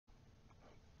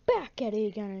back at it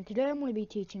again, and today I'm going to be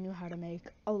teaching you how to make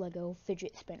a Lego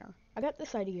fidget spinner. I got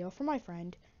this idea from my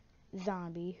friend,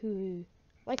 Zombie, who,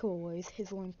 like always,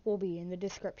 his link will be in the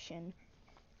description.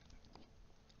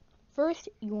 First,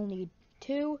 you will need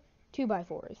four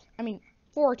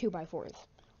 2x4s.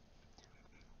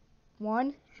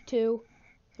 1, 2,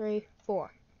 3,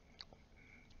 4.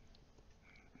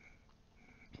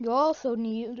 You'll also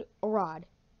need a rod,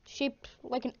 shaped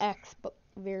like an X, but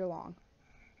very long.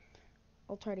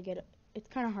 I'll try to get it. It's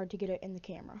kind of hard to get it in the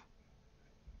camera.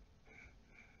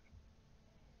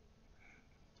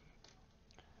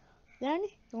 Then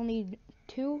you'll need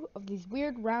 2 of these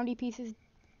weird roundy pieces,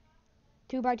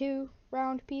 2x2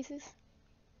 round pieces,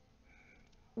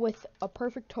 with a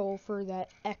perfect hole for that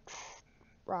X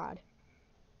rod.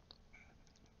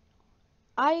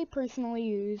 I personally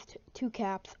used 2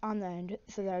 caps on the end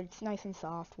so that it's nice and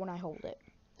soft when I hold it.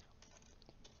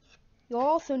 You'll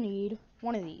also need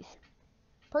one of these.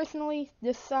 Personally,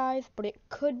 this size, but it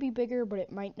could be bigger, but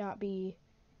it might not be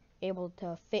able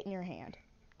to fit in your hand.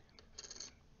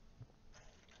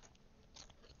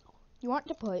 You want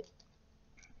to put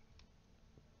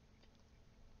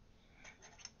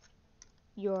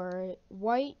your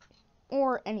white,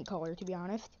 or any color to be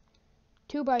honest,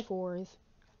 2x4s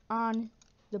on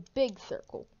the big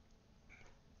circle,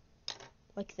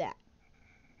 like that.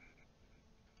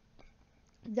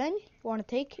 Then you want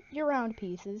to take your round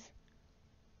pieces,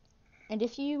 and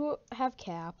if you have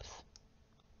caps,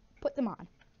 put them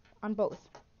on both.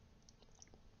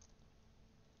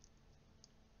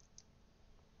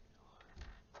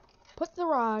 Put the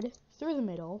rod through the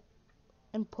middle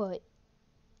and put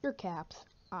your caps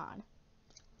on.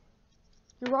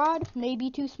 Your rod may be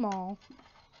too small,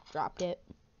 dropped it,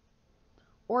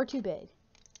 or too big.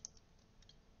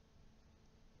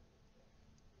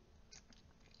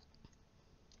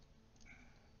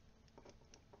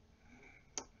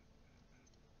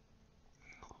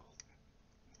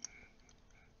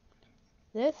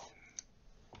 This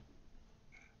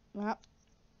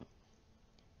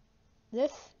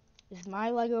is my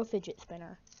Lego fidget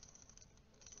spinner.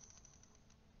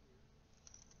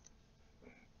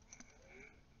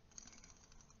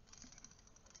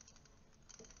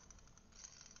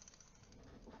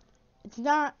 It's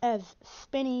not as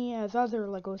spinny as other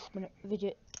Lego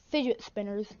fidget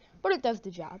spinners, but it does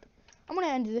the job. I'm going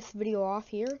to end this video off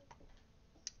here.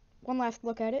 One last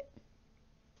look at it.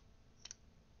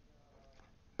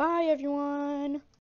 Bye, everyone!